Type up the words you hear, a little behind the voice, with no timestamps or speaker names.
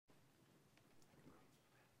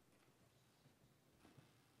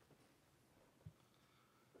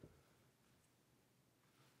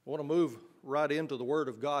I want to move right into the Word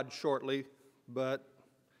of God shortly, but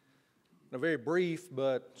in a very brief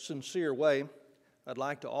but sincere way, I'd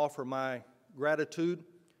like to offer my gratitude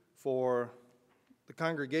for the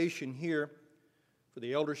congregation here, for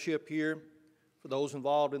the eldership here, for those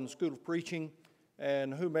involved in the School of Preaching,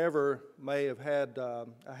 and whomever may have had a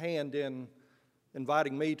hand in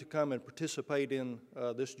inviting me to come and participate in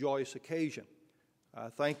this joyous occasion.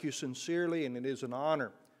 Thank you sincerely, and it is an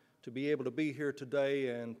honor to be able to be here today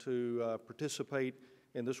and to participate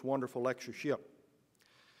in this wonderful lectureship.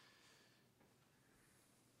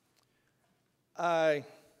 I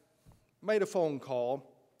made a phone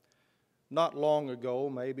call not long ago,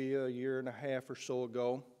 maybe a year and a half or so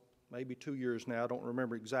ago, maybe 2 years now, I don't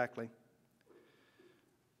remember exactly,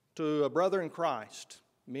 to a brother in Christ.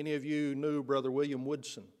 Many of you knew Brother William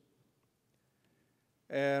Woodson.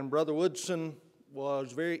 And Brother Woodson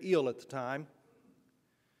was very ill at the time.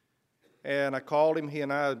 And I called him. He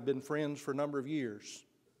and I had been friends for a number of years.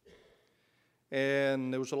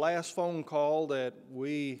 And it was the last phone call that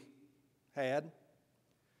we had.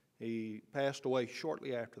 He passed away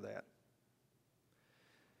shortly after that.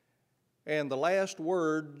 And the last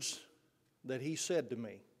words that he said to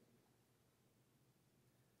me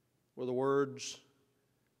were the words,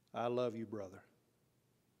 "I love you, brother."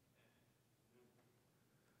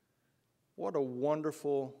 What a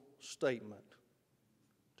wonderful statement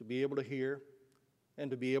to be able to hear and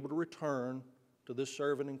to be able to return to this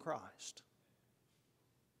servant in Christ.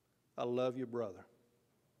 I love you, brother.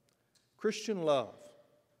 Christian love,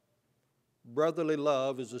 brotherly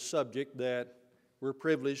love, is a subject that we're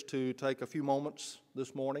privileged to take a few moments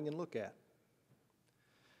this morning and look at.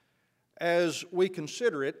 As we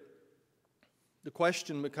consider it, the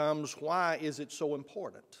question becomes, why is it so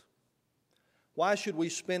important? Why should we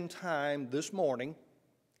spend time this morning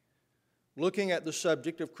looking at the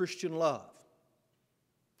subject of Christian love?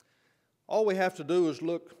 All we have to do is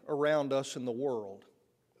look around us in the world,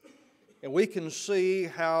 and we can see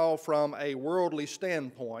how, from a worldly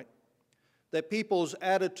standpoint, that people's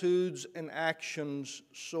attitudes and actions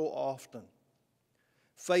so often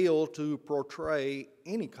fail to portray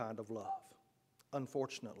any kind of love,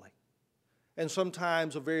 unfortunately, and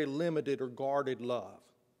sometimes a very limited or guarded love.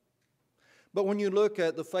 But when you look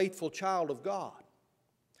at the faithful child of God,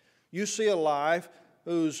 you see a life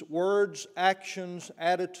whose words, actions,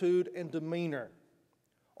 attitude, and demeanor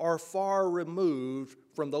are far removed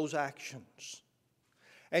from those actions.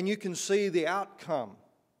 And you can see the outcome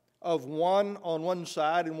of one on one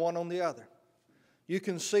side and one on the other. You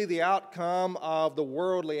can see the outcome of the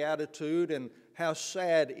worldly attitude and how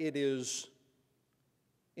sad it is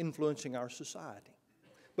influencing our society.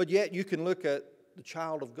 But yet you can look at the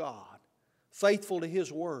child of God, faithful to His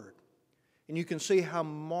Word, and you can see how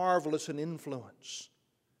marvelous an influence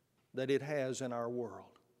that it has in our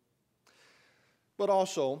world. But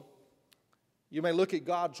also, you may look at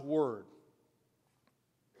God's Word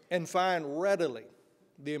and find readily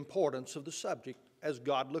the importance of the subject as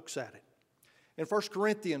God looks at it. In 1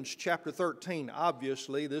 Corinthians chapter 13,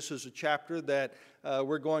 obviously, this is a chapter that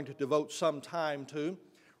we're going to devote some time to.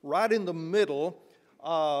 Right in the middle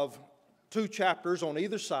of two chapters on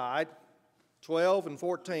either side, 12 and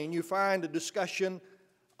 14, you find a discussion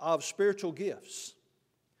of spiritual gifts.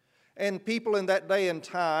 And people in that day and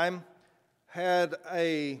time had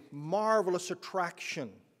a marvelous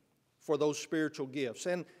attraction for those spiritual gifts.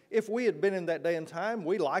 And if we had been in that day and time,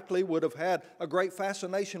 we likely would have had a great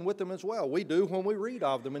fascination with them as well. We do when we read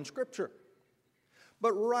of them in Scripture.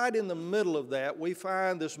 But right in the middle of that, we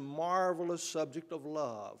find this marvelous subject of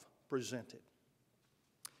love presented.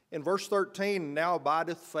 In verse 13, now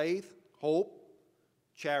abideth faith, hope,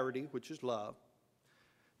 charity, which is love.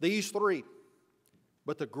 These three,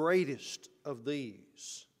 but the greatest of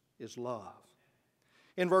these is love.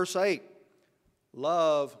 In verse 8,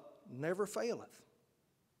 love never faileth.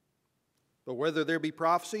 But whether there be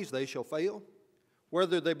prophecies, they shall fail.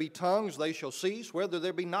 Whether there be tongues, they shall cease. Whether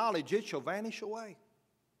there be knowledge, it shall vanish away.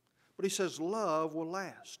 But he says love will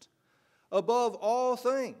last. Above all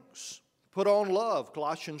things, put on love,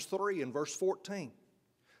 Colossians 3 and verse 14.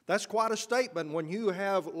 That's quite a statement when you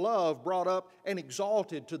have love brought up and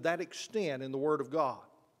exalted to that extent in the Word of God.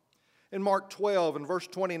 In Mark 12 and verse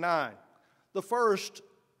 29, the first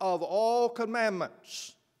of all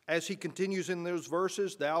commandments, as he continues in those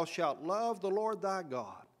verses, thou shalt love the Lord thy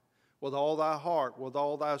God with all thy heart, with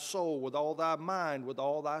all thy soul, with all thy mind, with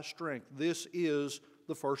all thy strength. This is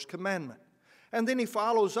the first commandment. And then he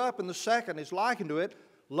follows up, and the second is likened to it,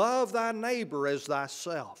 love thy neighbor as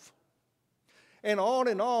thyself. And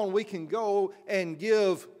on we can go and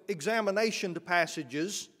give examination to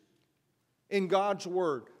passages in God's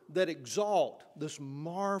Word that exalt this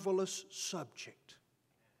marvelous subject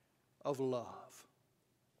of love.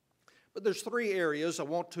 But there's three areas I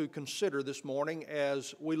want to consider this morning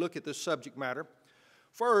as we look at this subject matter.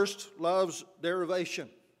 First, love's derivation.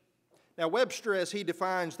 Now, Webster, as he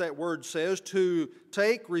defines that word, says to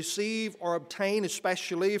take, receive, or obtain,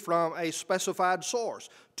 especially from a specified source.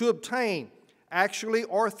 To obtain, actually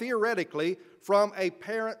or theoretically, from a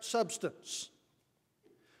parent substance.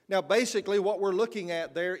 Now, basically, what we're looking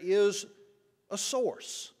at there is a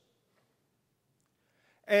source.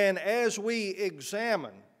 And as we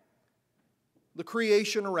examine the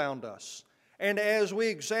creation around us, and as we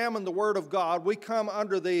examine the Word of God, we come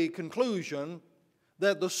under the conclusion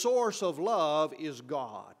that the source of love is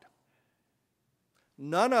God.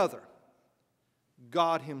 None other,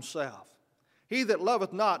 God Himself. He that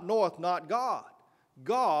loveth not knoweth not God.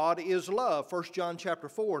 God is love, 1 John chapter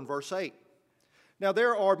 4 and verse 8. Now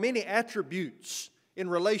there are many attributes in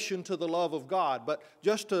relation to the love of God, but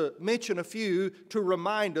just to mention a few to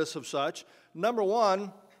remind us of such. Number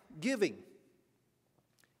one, giving.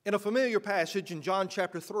 In a familiar passage in John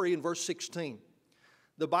chapter 3 and verse 16,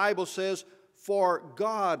 the Bible says, "For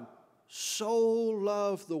God so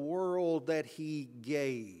loved the world that He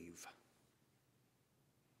gave.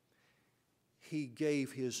 He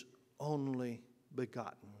gave His only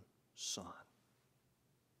begotten Son."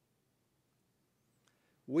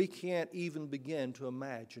 We can't even begin to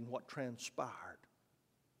imagine what transpired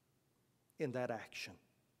in that action.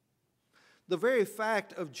 The very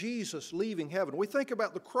fact of Jesus leaving heaven, we think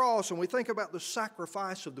about the cross and we think about the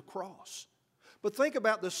sacrifice of the cross. But think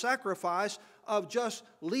about the sacrifice of just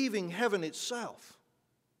leaving heaven itself.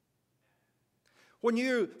 When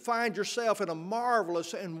you find yourself in a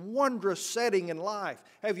marvelous and wondrous setting in life,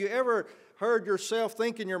 have you ever heard yourself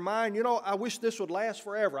think in your mind, you know, I wish this would last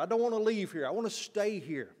forever. I don't want to leave here. I want to stay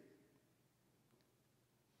here.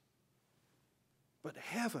 But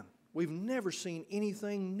heaven, we've never seen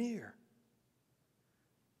anything near.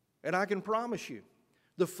 And I can promise you,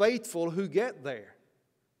 the faithful who get there,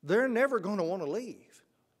 they're never going to want to leave.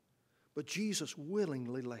 But Jesus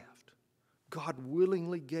willingly left. God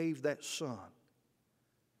willingly gave that Son.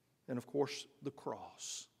 And of course, the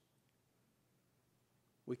cross.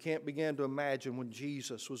 We can't begin to imagine when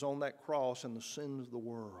Jesus was on that cross and the sins of the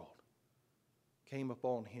world came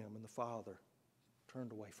upon Him and the Father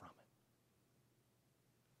turned away from it.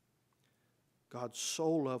 God so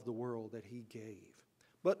loved the world that He gave.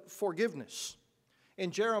 But forgiveness.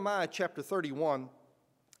 In Jeremiah chapter 31,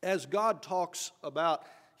 as God talks about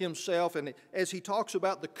Himself and as He talks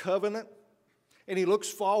about the covenant, and He looks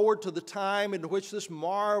forward to the time in which this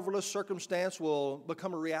marvelous circumstance will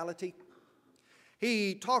become a reality,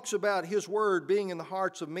 He talks about His word being in the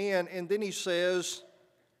hearts of men, and then He says,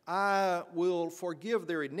 I will forgive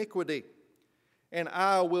their iniquity, and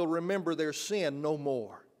I will remember their sin no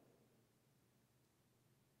more.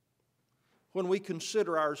 When we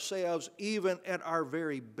consider ourselves even at our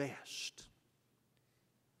very best,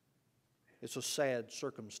 it's a sad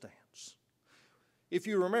circumstance. If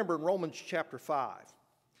you remember in Romans chapter 5,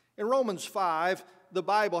 in Romans 5, the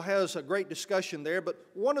Bible has a great discussion there, but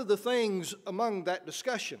one of the things among that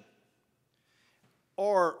discussion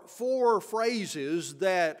are 4 phrases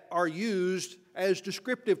that are used as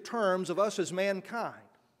descriptive terms of us as mankind.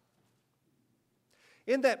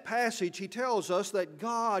 In that passage, he tells us that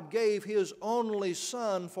God gave His only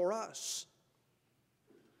Son for us.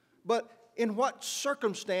 But in what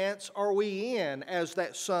circumstance are we in as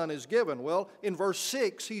that Son is given? Well, in verse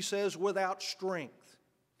 6, he says, without strength.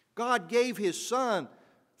 God gave His Son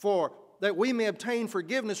that we may obtain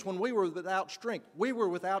forgiveness when we were without strength. We were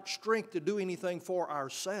without strength to do anything for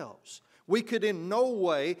ourselves. We could in no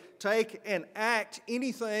way take and act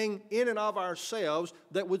anything in and of ourselves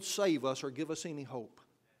that would save us or give us any hope.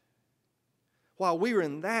 While we were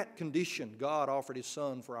in that condition, God offered His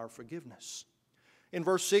Son for our forgiveness. In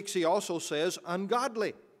verse 6, he also says,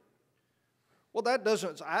 ungodly. Well, that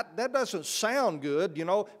doesn't sound good. You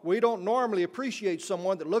know, we don't normally appreciate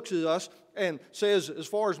someone that looks at us and says, as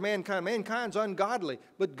far as mankind's ungodly.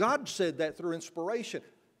 But God said that through inspiration.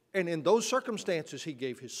 And in those circumstances, He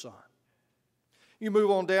gave His Son. You move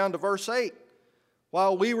on down to verse 8.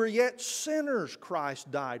 While we were yet sinners, Christ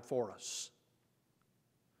died for us.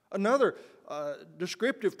 Another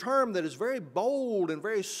descriptive term that is very bold and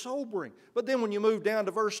very sobering. But then when you move down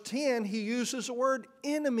to verse 10, he uses the word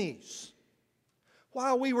enemies.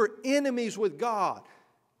 While we were enemies with God,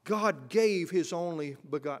 God gave His only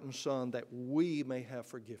begotten Son that we may have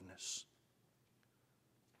forgiveness.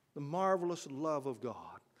 The marvelous love of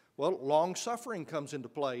God. Well, long-suffering comes into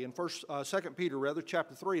play. In 2 Peter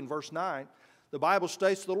chapter 3 and verse 9, The Bible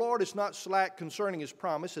states, "The Lord is not slack concerning His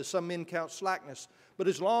promise, as some men count slackness, but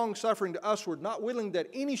is long-suffering to usward, not willing that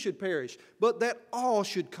any should perish, but that all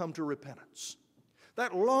should come to repentance."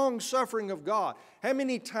 That long-suffering of God. How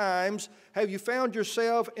many times have you found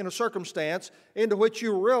yourself in a circumstance into which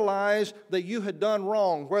you realize that you had done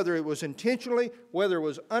wrong, whether it was intentionally, whether it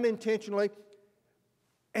was unintentionally,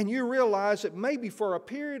 and you realize that maybe for a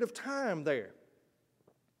period of time there,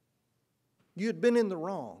 you had been in the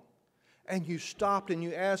wrong, and you stopped and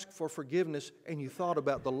you asked for forgiveness, and you thought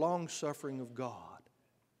about the long-suffering of God.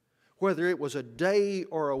 Whether it was a day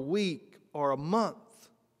or a week or a month,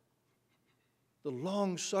 the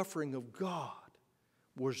long-suffering of God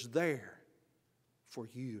was there for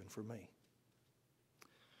you and for me.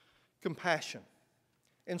 Compassion.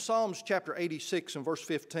 In Psalms chapter 86 and verse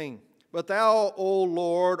 15, "But thou, O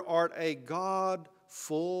Lord, art a God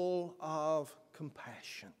full of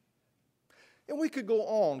compassion." And we could go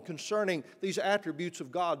on concerning these attributes of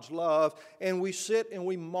God's love, and we sit and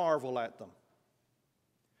we marvel at them.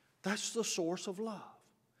 That's the source of love.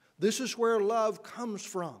 This is where love comes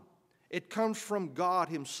from. It comes from God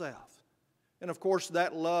Himself. And of course,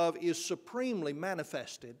 that love is supremely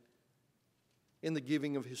manifested in the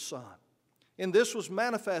giving of His Son. In this was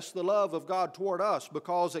manifest the love of God toward us,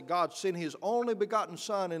 because that God sent His only begotten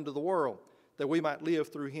Son into the world, that we might live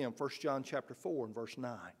through Him. 1 John chapter 4 and verse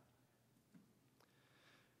 9.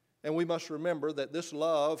 And we must remember that this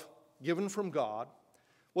love given from God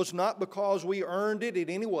was not because we earned it in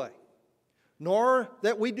any way, nor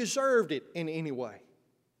that we deserved it in any way,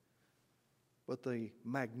 but the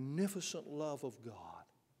magnificent love of God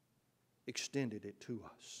extended it to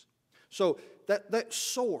us. So that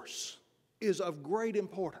source is of great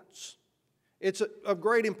importance. It's of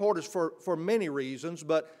great importance for many reasons,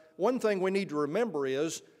 but one thing we need to remember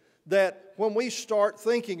is that when we start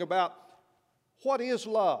thinking about what is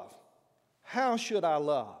love, how should I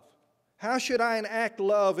love, how should I enact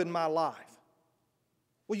love in my life?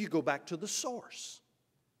 Well, you go back to the source.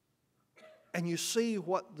 And you see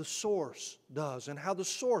what the source does and how the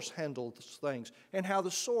source handles things and how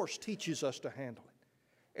the source teaches us to handle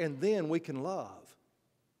it. And then we can love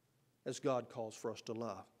as God calls for us to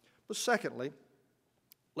love. But secondly,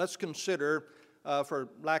 let's consider, for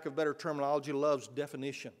lack of better terminology, love's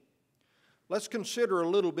definition. Let's consider a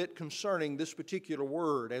little bit concerning this particular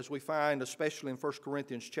word, as we find especially in 1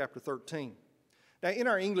 Corinthians chapter 13. Now, in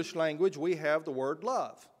our English language, we have the word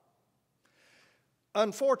love.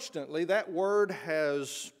 Unfortunately, that word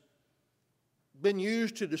has been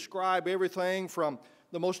used to describe everything from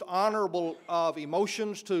the most honorable of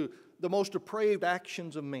emotions to the most depraved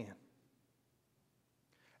actions of men.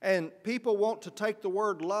 And people want to take the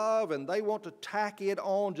word love and they want to tack it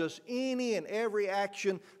on just any and every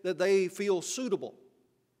action that they feel suitable.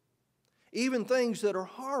 Even things that are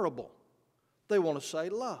horrible, they want to say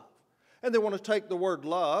love. And they want to take the word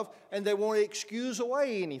love and they want to excuse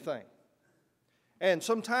away anything. And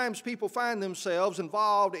sometimes people find themselves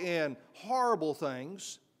involved in horrible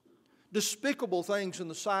things, despicable things in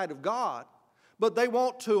the sight of God, but they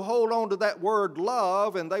want to hold on to that word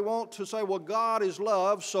love, and they want to say, well, God is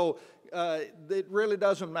love, so it really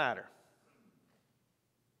doesn't matter.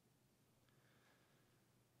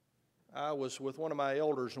 I was with one of my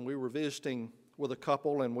elders, and we were visiting with a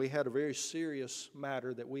couple, and we had a very serious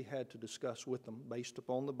matter that we had to discuss with them based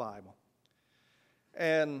upon the Bible.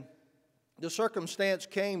 And the circumstance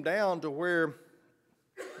came down to where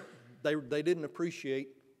they didn't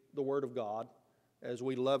appreciate the Word of God as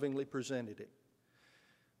we lovingly presented it.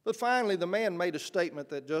 But finally, the man made a statement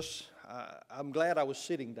that I'm glad I was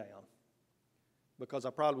sitting down, because I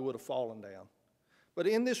probably would have fallen down. But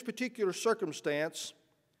in this particular circumstance,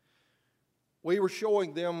 we were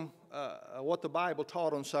showing them what the Bible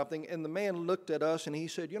taught on something, and the man looked at us and he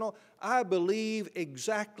said, I believe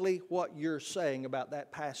exactly what you're saying about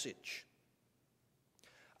that passage.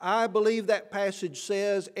 I believe that passage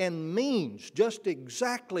says and means just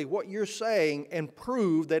exactly what you're saying and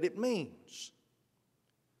prove that it means.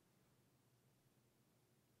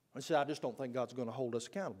 I said, I just don't think God's going to hold us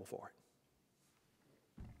accountable for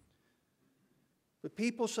it. But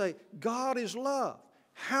people say, God is love.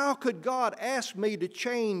 How could God ask me to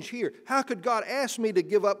change here? How could God ask me to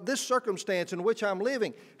give up this circumstance in which I'm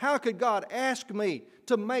living? How could God ask me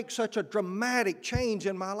to make such a dramatic change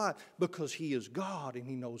in my life? Because He is God and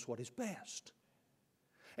He knows what is best.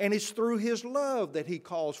 And it's through His love that He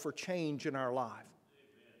calls for change in our life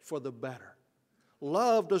for the better.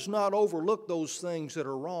 Love does not overlook those things that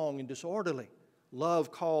are wrong and disorderly.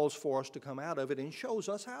 Love calls for us to come out of it and shows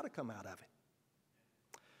us how to come out of it.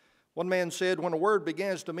 One man said, when a word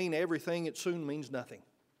begins to mean everything, it soon means nothing.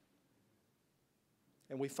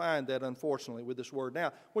 And we find that, unfortunately, with this word.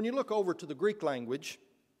 Now, when you look over to the Greek language,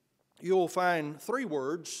 you'll find three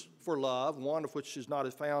words for love, one of which is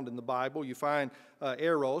not found in the Bible. You find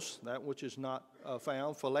eros, that which is not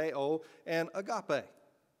found, phileo, and agape.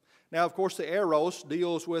 Now, of course, the eros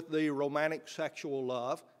deals with the romantic sexual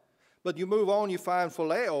love. But you move on, you find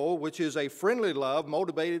phileo, which is a friendly love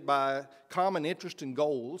motivated by common interest and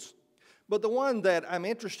goals. But the one that I'm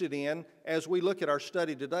interested in as we look at our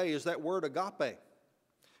study today is that word agape,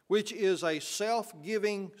 which is a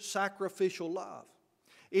self-giving, sacrificial love.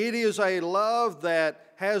 It is a love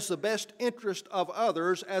that has the best interest of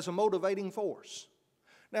others as a motivating force.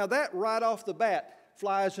 Now that right off the bat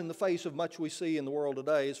flies in the face of much we see in the world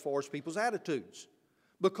today as far as people's attitudes,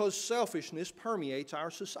 because selfishness permeates our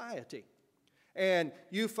society. And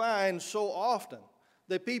you find so often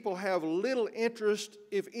that people have little interest,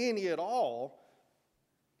 if any at all,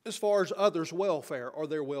 as far as others' welfare or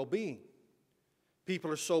their well-being.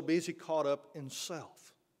 People are so busy caught up in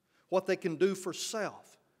self, what they can do for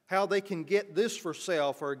self, how they can get this for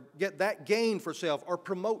self or get that gain for self or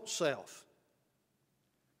promote self.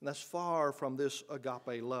 And that's far from this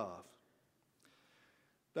agape love.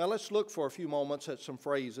 Now let's look for a few moments at some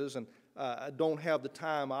phrases, and I don't have the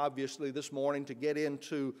time obviously this morning to get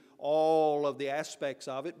into all of the aspects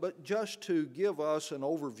of it, but just to give us an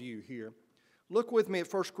overview here. Look with me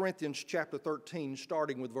at 1 Corinthians chapter 13,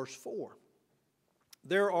 starting with verse 4.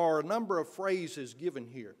 There are a number of phrases given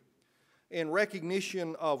here in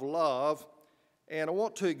recognition of love, and I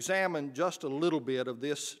want to examine just a little bit of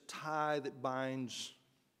this tie that binds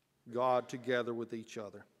God together with each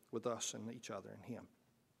other, with us and each other and Him.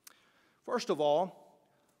 First of all,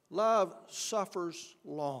 love suffers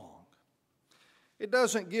long. It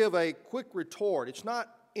doesn't give a quick retort. It's not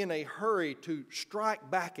in a hurry to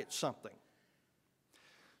strike back at something.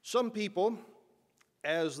 Some people,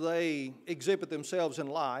 as they exhibit themselves in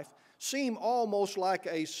life, seem almost like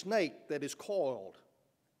a snake that is coiled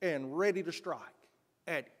and ready to strike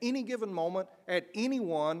at any given moment, at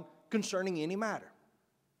anyone concerning any matter.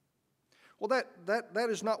 Well, that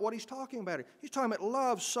is not what he's talking about here. He's talking about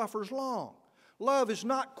love suffers long. Love is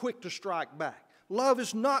not quick to strike back. Love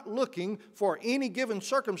is not looking for any given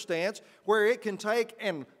circumstance where it can take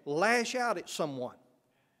and lash out at someone.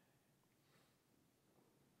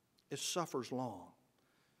 It suffers long.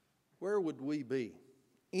 Where would we be?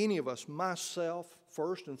 Any of us, myself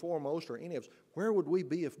first and foremost, or any of us, where would we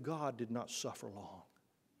be if God did not suffer long?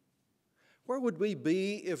 Where would we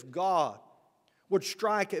be if God would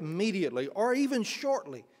strike immediately or even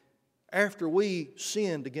shortly after we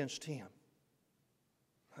sinned against Him?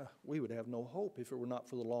 We would have no hope if it were not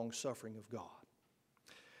for the long suffering of God.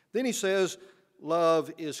 Then he says, love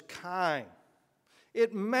is kind.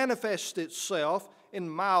 It manifests itself in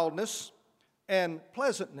mildness and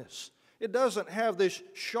pleasantness. It doesn't have this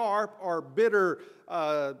sharp or bitter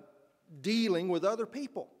dealing with other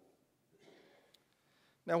people.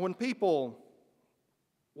 Now, when people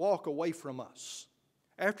walk away from us,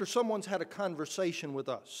 after someone's had a conversation with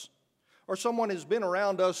us, or someone has been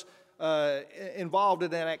around us involved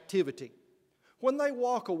in an activity, when they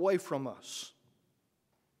walk away from us,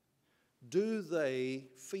 do they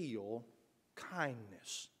feel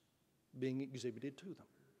kindness being exhibited to them?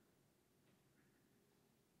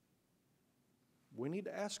 We need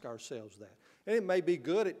to ask ourselves that. And it may be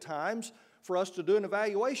good at times for us to do an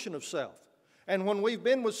evaluation of self. And when we've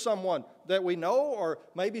been with someone that we know, or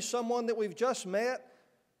maybe someone that we've just met,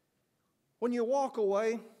 when you walk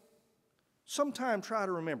away, sometime try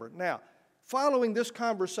to remember. Now, following this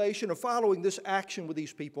conversation or following this action with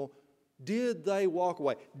these people, did they walk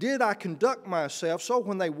away? Did I conduct myself so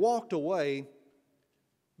when they walked away,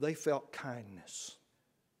 they felt kindness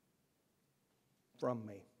from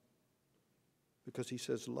me? Because he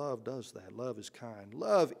says love does that. Love is kind.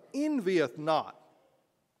 Love envieth not.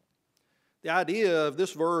 The idea of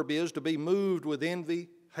this verb is to be moved with envy,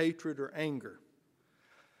 hatred, or anger.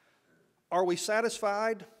 Are we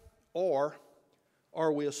satisfied, or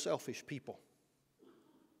are we a selfish people?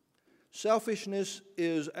 Selfishness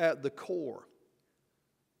is at the core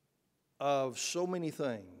of so many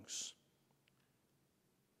things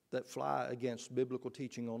that fly against biblical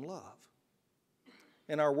teaching on love.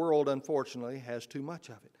 And our world, unfortunately, has too much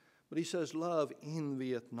of it. But he says, love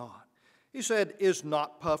envieth not. He said, is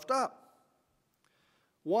not puffed up.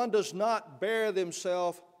 One does not bear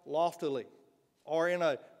themselves loftily or in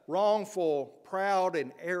a wrongful, proud,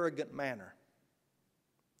 and arrogant manner.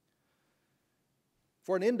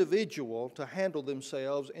 For an individual to handle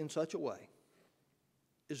themselves in such a way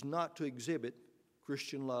is not to exhibit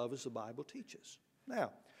Christian love as the Bible teaches.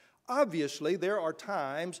 Now, obviously, there are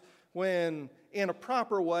times when in a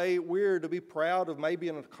proper way, we're to be proud of maybe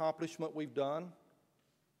an accomplishment we've done.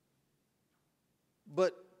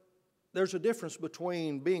 But there's a difference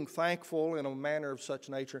between being thankful in a manner of such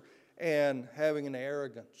nature and having an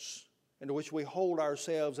arrogance into which we hold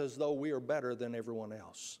ourselves as though we are better than everyone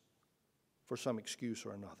else for some excuse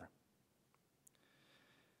or another.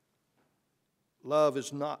 Love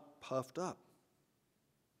is not puffed up.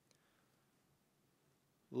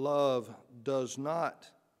 Love does not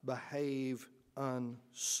behave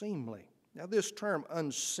unseemly. Now, this term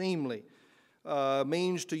unseemly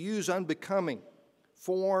means to use unbecoming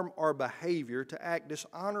form or behavior, to act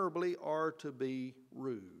dishonorably, or to be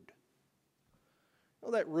rude. You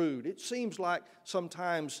know, that rude, it seems like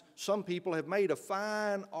sometimes some people have made a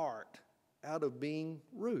fine art out of being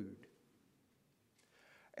rude.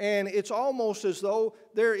 And it's almost as though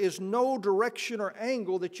there is no direction or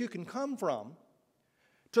angle that you can come from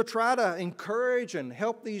to try to encourage and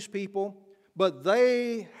help these people, but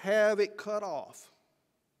they have it cut off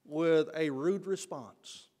with a rude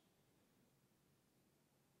response.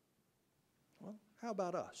 Well, how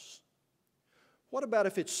about us? What about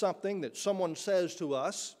if it's something that someone says to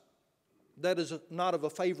us that is not of a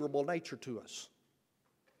favorable nature to us?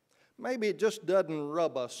 Maybe it just doesn't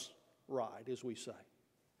rub us right, as we say.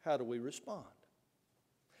 How do we respond?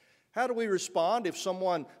 How do we respond if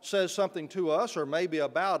someone says something to us or maybe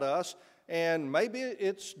about us and maybe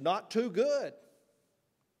it's not too good?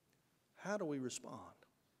 How do we respond?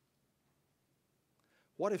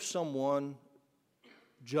 What if someone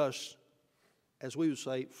just, as we would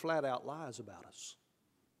say, flat out lies about us?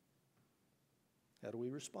 How do we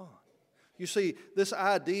respond? You see, this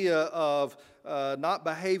idea of not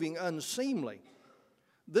behaving unseemly,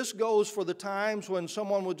 this goes for the times when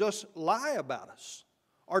someone will just lie about us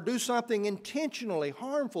or do something intentionally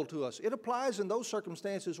harmful to us. It applies in those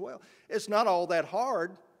circumstances as well. It's not all that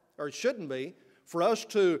hard, or it shouldn't be, for us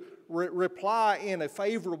to reply in a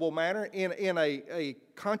favorable manner, in a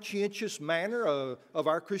conscientious manner of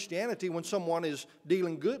our Christianity when someone is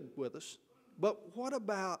dealing good with us. But what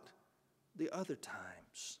about the other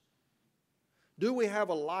times? Do we have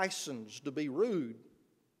a license to be rude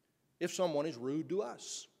if someone is rude to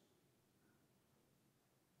us?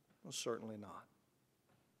 Well, certainly not.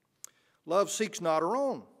 Love seeks not her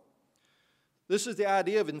own. This is the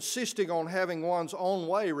idea of insisting on having one's own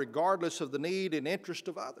way regardless of the need and interest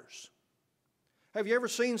of others. Have you ever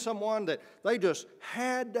seen someone that they just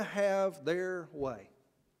had to have their way?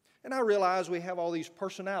 And I realize we have all these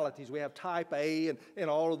personalities. We have type A and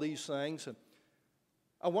all of these things. And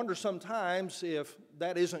I wonder sometimes if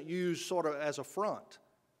that isn't used sort of as a front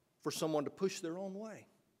for someone to push their own way.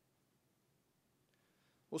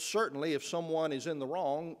 Well, certainly if someone is in the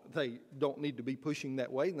wrong, they don't need to be pushing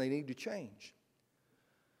that way and they need to change.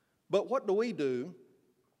 But what do we do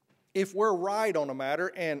if we're right on a matter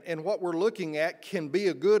and what we're looking at can be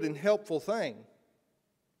a good and helpful thing?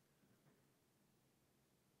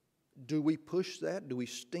 Do we push that? Do we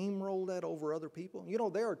steamroll that over other people? You know,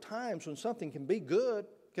 there are times when something can be good,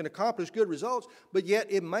 can accomplish good results, but yet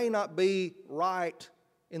it may not be right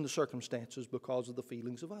in the circumstances because of the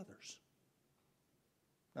feelings of others.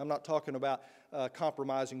 I'm not talking about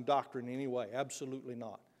compromising doctrine in any way. Absolutely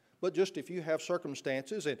not. But just if you have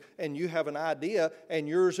circumstances and you have an idea and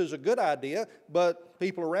yours is a good idea, but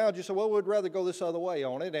people around you say, well, we'd rather go this other way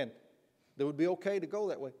on it, and it would be okay to go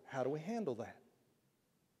that way. How do we handle that?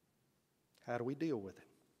 How do we deal with it?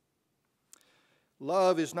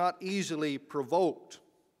 Love is not easily provoked.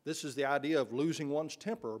 This is the idea of losing one's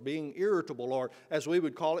temper or being irritable, or as we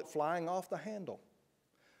would call it, flying off the handle.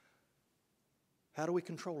 How do we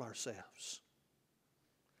control ourselves?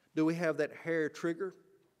 Do we have that hair trigger?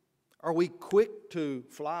 Are we quick to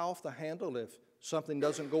fly off the handle if something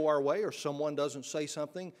doesn't go our way or someone doesn't say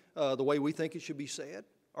something the way we think it should be said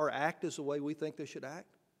or act as the way we think they should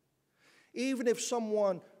act? Even if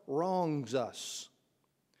someone wrongs us,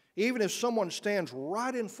 even if someone stands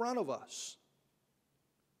right in front of us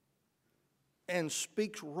and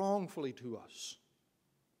speaks wrongfully to us,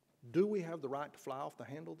 do we have the right to fly off the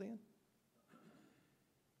handle then?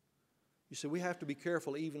 You see, we have to be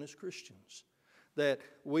careful even as Christians that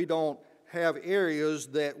we don't have areas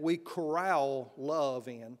that we corral love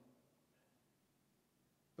in,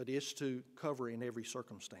 but it's to cover in every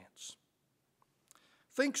circumstance.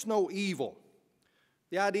 Thinks no evil.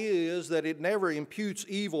 The idea is that it never imputes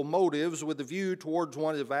evil motives with a view towards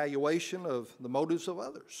one's evaluation of the motives of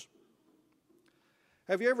others.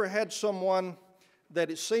 Have you ever had someone that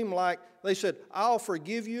it seemed like they said, I'll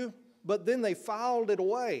forgive you, but then they filed it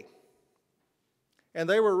away? And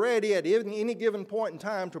they were ready at any given point in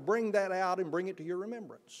time to bring that out and bring it to your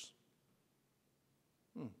remembrance.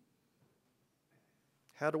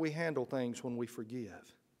 How do we handle things when we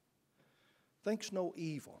forgive? Thinks no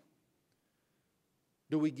evil.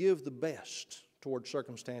 Do we give the best toward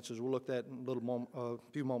circumstances? We'll look at that in a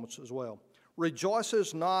few moments as well.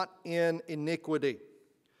 Rejoices not in iniquity.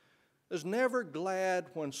 Is never glad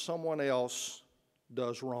when someone else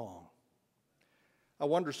does wrong. I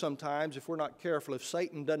wonder sometimes, if we're not careful, if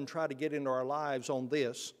Satan doesn't try to get into our lives on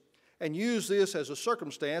this and use this as a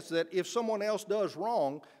circumstance that if someone else does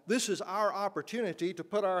wrong, this is our opportunity to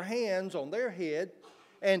put our hands on their head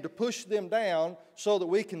and to push them down so that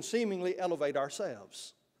we can seemingly elevate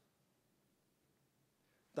ourselves.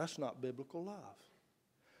 That's not biblical love.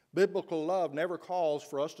 Biblical love never calls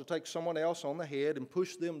for us to take someone else on the head and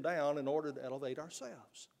push them down in order to elevate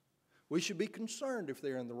ourselves. We should be concerned if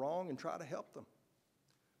they're in the wrong and try to help them.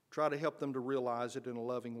 Try to help them to realize it in a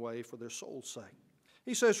loving way for their soul's sake.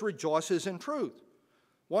 He says, rejoices in truth.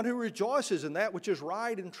 One who rejoices in that which is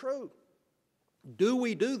right and true. Do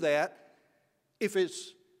we do that if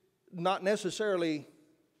it's not necessarily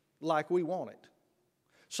like we want it?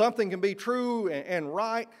 Something can be true and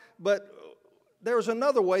right, but there's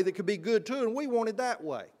another way that could be good too, and we want it that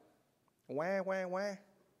way. Wah, wah, wah.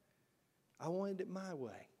 I wanted it my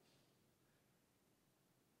way.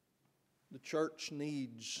 The church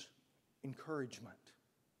needs encouragement.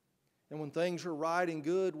 And when things are right and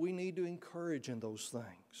good, we need to encourage in those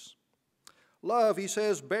things. Love, he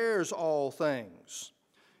says, bears all things.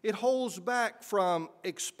 It holds back from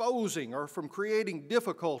exposing or from creating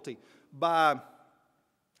difficulty by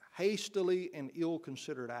hastily and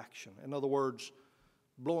ill-considered action. In other words,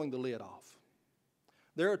 blowing the lid off.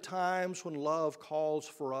 There are times when love calls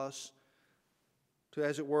for us to,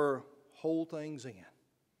 as it were, hold things in.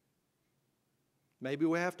 Maybe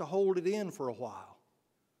we have to hold it in for a while,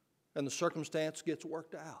 and the circumstance gets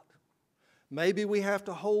worked out. Maybe we have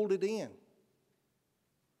to hold it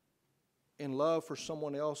in love for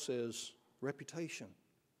someone else's reputation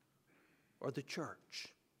or the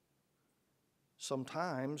church.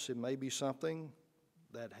 Sometimes it may be something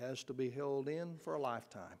that has to be held in for a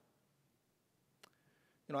lifetime.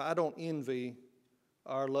 You know, I don't envy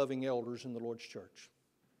our loving elders in the Lord's church.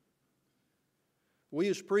 We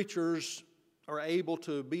as preachers are able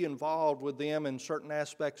to be involved with them in certain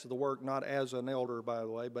aspects of the work, not as an elder, by the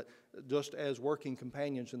way, but just as working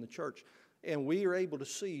companions in the church. And we are able to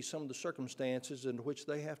see some of the circumstances in which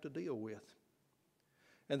they have to deal with.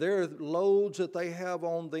 And there are loads that they have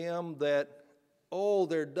on them that, oh,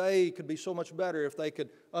 their day could be so much better if they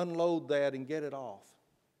could unload that and get it off.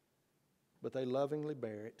 But they lovingly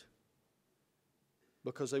bear it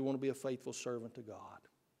because they want to be a faithful servant to God.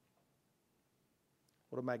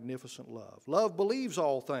 What a magnificent love. Love believes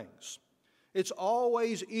all things. It's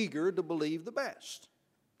always eager to believe the best.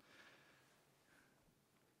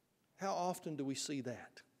 How often do we see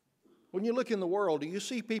that? When you look in the world, do you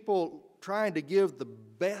see people trying to give the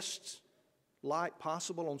best light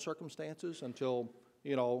possible on circumstances until,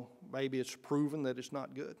 maybe it's proven that it's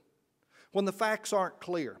not good? When the facts aren't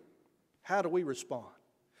clear, how do we respond?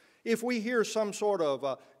 If we hear some sort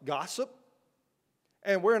of gossip,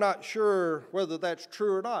 and we're not sure whether that's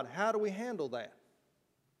true or not, how do we handle that?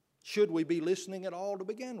 Should we be listening at all to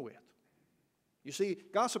begin with? You see,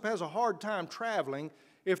 gossip has a hard time traveling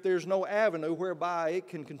if there's no avenue whereby it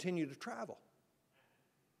can continue to travel.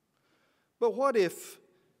 But what if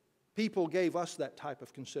people gave us that type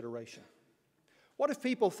of consideration? What if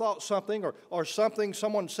people thought something or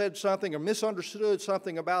someone said something or misunderstood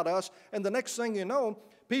something about us, and the next thing you know,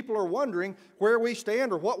 people are wondering where we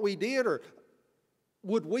stand or what we did, or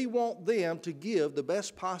would we want them to give the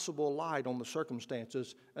best possible light on the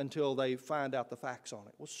circumstances until they find out the facts on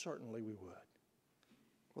it? Well, certainly we would.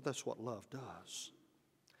 Well, that's what love does.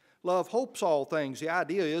 Love hopes all things. The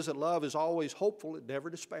idea is that love is always hopeful. It never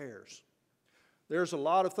despairs. There's a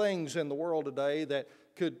lot of things in the world today that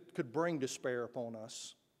could bring despair upon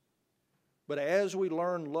us. But as we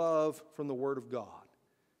learn love from the Word of God,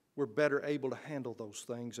 we're better able to handle those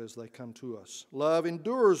things as they come to us. Love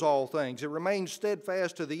endures all things. It remains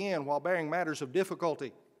steadfast to the end while bearing matters of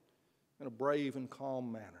difficulty in a brave and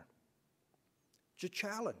calm manner. It's a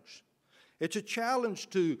challenge. It's a challenge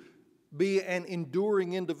to be an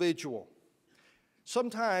enduring individual.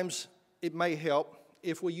 Sometimes it may help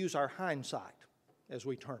if we use our hindsight, as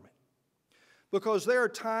we term it. Because there are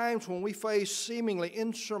times when we face seemingly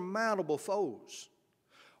insurmountable foes,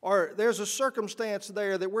 or there's a circumstance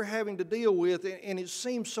there that we're having to deal with, and it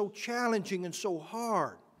seems so challenging and so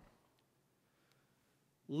hard.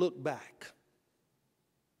 Look back.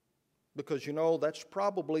 Because that's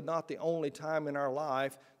probably not the only time in our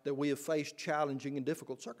life that we have faced challenging and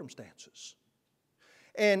difficult circumstances.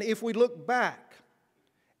 And if we look back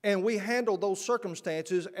and we handle those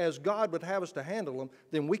circumstances as God would have us to handle them,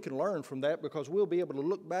 then we can learn from that, because we'll be able to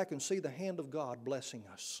look back and see the hand of God blessing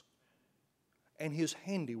us and His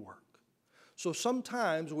handiwork. So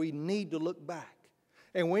sometimes we need to look back,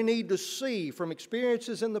 and we need to see from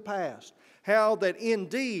experiences in the past how that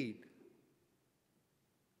indeed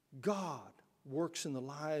God works in the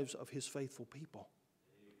lives of His faithful people.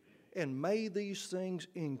 And may these things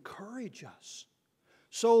encourage us,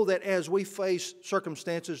 so that as we face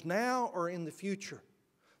circumstances now or in the future,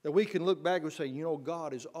 that we can look back and say, you know,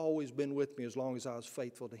 God has always been with me as long as I was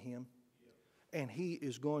faithful to Him. And He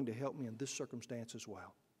is going to help me in this circumstance as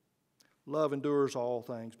well. Love endures all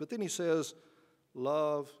things. But then he says,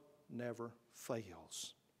 love never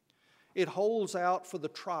fails. It holds out for the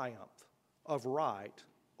triumph of right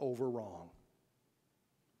over wrong.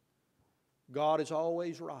 God is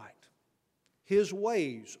always right. His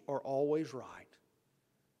ways are always right.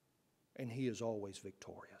 And He is always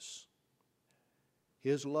victorious.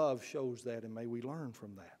 His love shows that, and may we learn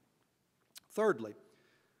from that. Thirdly,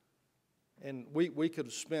 and we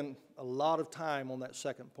could spend a lot of time on that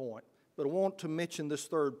second point, but I want to mention this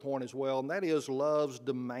third point as well, and that is love's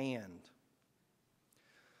demand.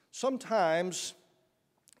 Sometimes,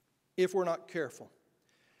 if we're not careful,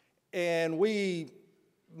 and we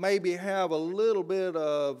maybe have a little bit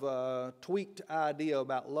of a tweaked idea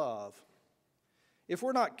about love, if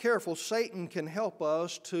we're not careful, Satan can help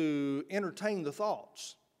us to entertain the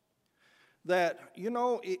thoughts that, you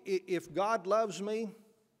know, if God loves me,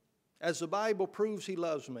 as the Bible proves He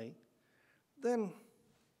loves me, then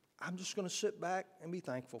I'm just going to sit back and be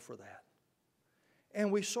thankful for that. And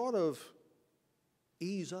we sort of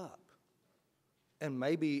ease up and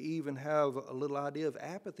maybe even have a little idea of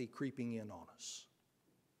apathy creeping in on us.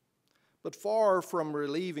 But far from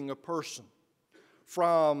relieving a person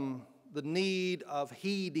from the need of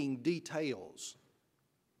heeding details.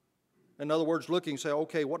 In other words, looking and say,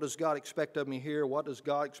 okay, what does God expect of me here? What does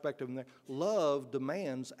God expect of me there? Love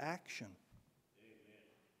demands action. Amen.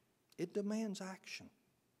 It demands action.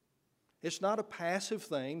 It's not a passive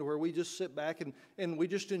thing where we just sit back and we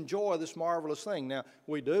just enjoy this marvelous thing. Now,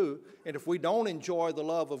 we do, and if we don't enjoy the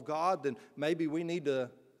love of God, then maybe we need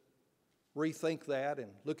to rethink that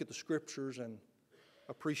and look at the Scriptures and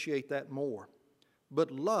appreciate that more. But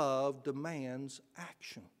love demands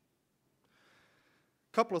action.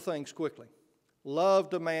 A couple of things quickly. Love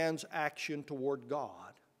demands action toward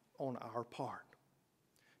God on our part.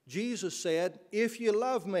 Jesus said, if you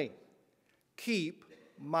love me, keep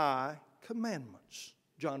my commandments.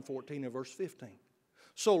 John 14 and verse 15.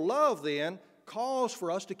 So love then calls for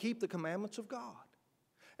us to keep the commandments of God.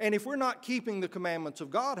 And if we're not keeping the commandments of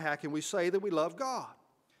God, how can we say that we love God?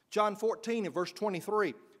 John 14 and verse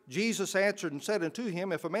 23. Jesus answered and said unto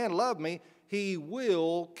him, if a man love me, he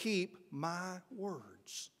will keep my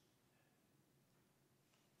words.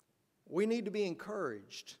 We need to be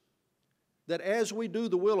encouraged that as we do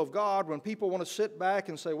the will of God, when people want to sit back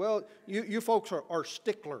and say, well, you folks are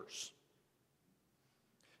sticklers.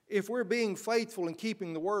 If we're being faithful in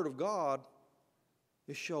keeping the Word of God,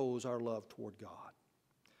 it shows our love toward God.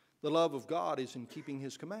 The love of God is in keeping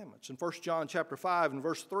His commandments. In 1 John chapter 5 and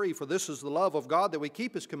verse 3, for this is the love of God, that we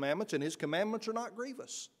keep His commandments, and His commandments are not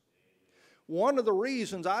grievous. One of the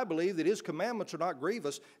reasons I believe that His commandments are not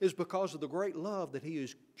grievous is because of the great love that He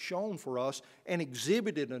has shown for us and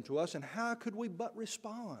exhibited unto us, and how could we but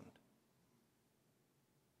respond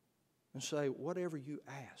and say, whatever you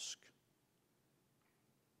ask,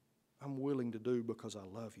 I'm willing to do because I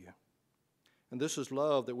love you. And this is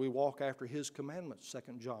love, that we walk after His commandments,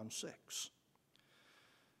 2 John 6.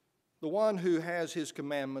 The one who has His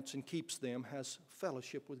commandments and keeps them has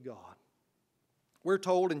fellowship with God. We're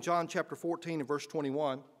told in John chapter 14 and verse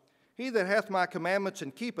 21, he that hath my commandments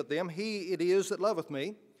and keepeth them, he it is that loveth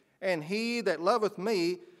me, and he that loveth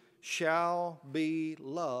me shall be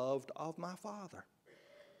loved of my Father.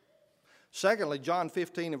 Secondly, John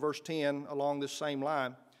 15 and verse 10, along this same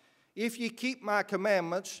line, if ye keep my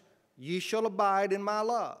commandments, ye shall abide in my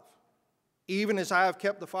love, even as I have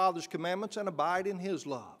kept the Father's commandments and abide in His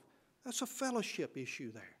love. That's a fellowship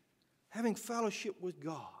issue there. Having fellowship with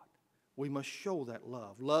God, we must show that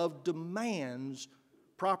love. Love demands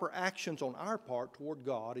proper actions on our part toward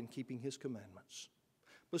God in keeping His commandments.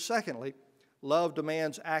 But secondly, love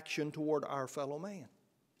demands action toward our fellow man.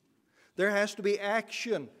 There has to be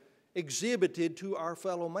action exhibited to our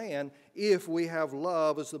fellow man if we have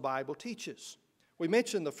love as the Bible teaches. We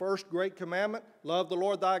mentioned the first great commandment, love the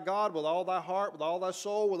Lord thy God with all thy heart, with all thy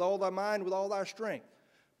soul, with all thy mind, with all thy strength.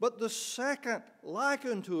 But the second, like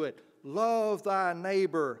unto it, love thy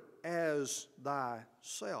neighbor as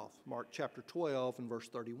thyself. Mark chapter 12 and verse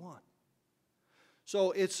 31.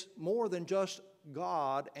 So it's more than just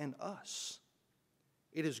God and us.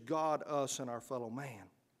 It is God, us, and our fellow man.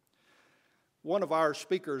 One of our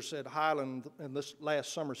speakers at Highland in this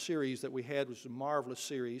last summer series that we had was a marvelous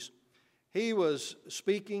series. He was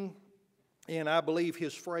speaking, and I believe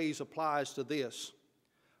his phrase applies to this.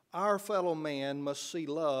 Our fellow man must see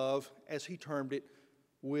love, as he termed it,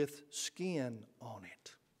 with skin on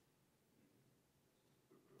it.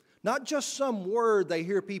 Not just some word they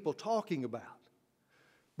hear people talking about,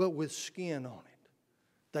 but with skin on it.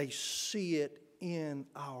 They see it in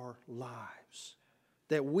our lives,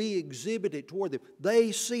 that we exhibit it toward them.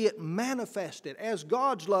 They see it manifested as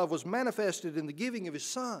God's love was manifested in the giving of His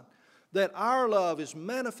Son, that our love is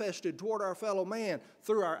manifested toward our fellow man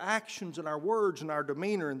through our actions and our words and our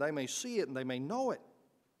demeanor, and they may see it and they may know it.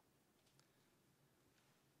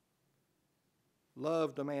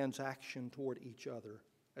 Love demands action toward each other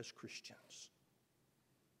as Christians.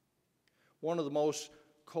 One of the most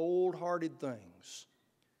cold-hearted things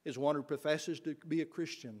is one who professes to be a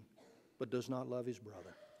Christian but does not love his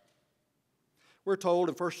brother. We're told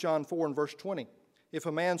in 1 John 4 and verse 20, if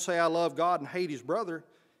a man say, I love God and hate his brother,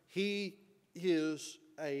 he is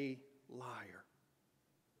a liar.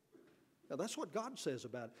 Now that's what God says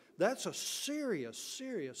about it. That's a serious,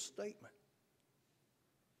 serious statement.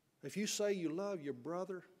 If you say you love your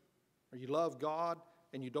brother or you love God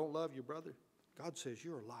and you don't love your brother, God says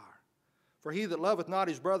you're a liar. For he that loveth not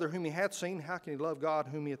his brother whom he hath seen, how can he love God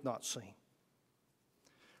whom he hath not seen?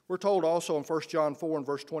 We're told also in 1 John 4 and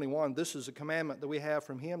verse 21, this is a commandment that we have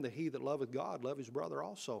from him, that he that loveth God love his brother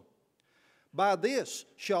also. By this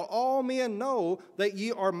shall all men know that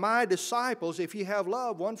ye are my disciples, if ye have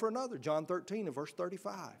love one for another. John 13 and verse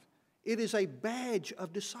 35. It is a badge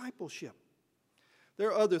of discipleship. There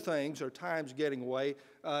are other things, or times getting away.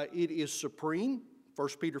 It is supreme. 1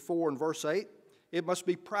 Peter 4 and verse 8. It must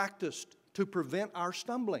be practiced to prevent our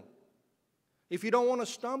stumbling. If you don't want to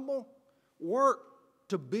stumble, work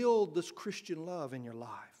to build this Christian love in your life.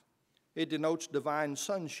 It denotes divine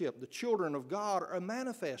sonship. The children of God are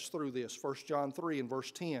manifest through this, 1 John 3 and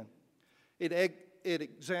verse 10. It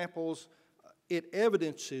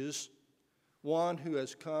evidences one who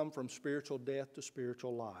has come from spiritual death to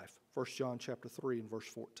spiritual life, 1 John chapter 3 and verse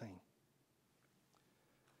 14.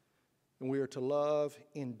 And we are to love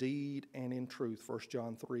in deed and in truth, 1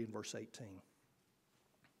 John 3 and verse 18.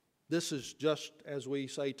 This is just, as we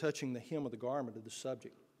say, touching the hem of the garment of the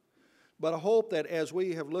subject. But I hope that as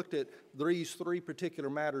we have looked at these three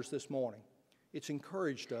particular matters this morning, it's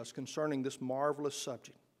encouraged us concerning this marvelous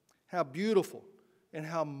subject. How beautiful and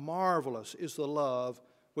how marvelous is the love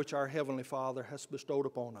which our Heavenly Father has bestowed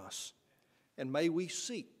upon us. And may we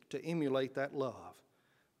seek to emulate that love,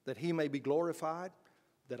 that He may be glorified,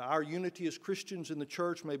 that our unity as Christians in the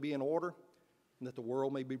church may be in order, and that the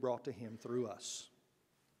world may be brought to Him through us.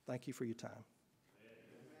 Thank you for your time.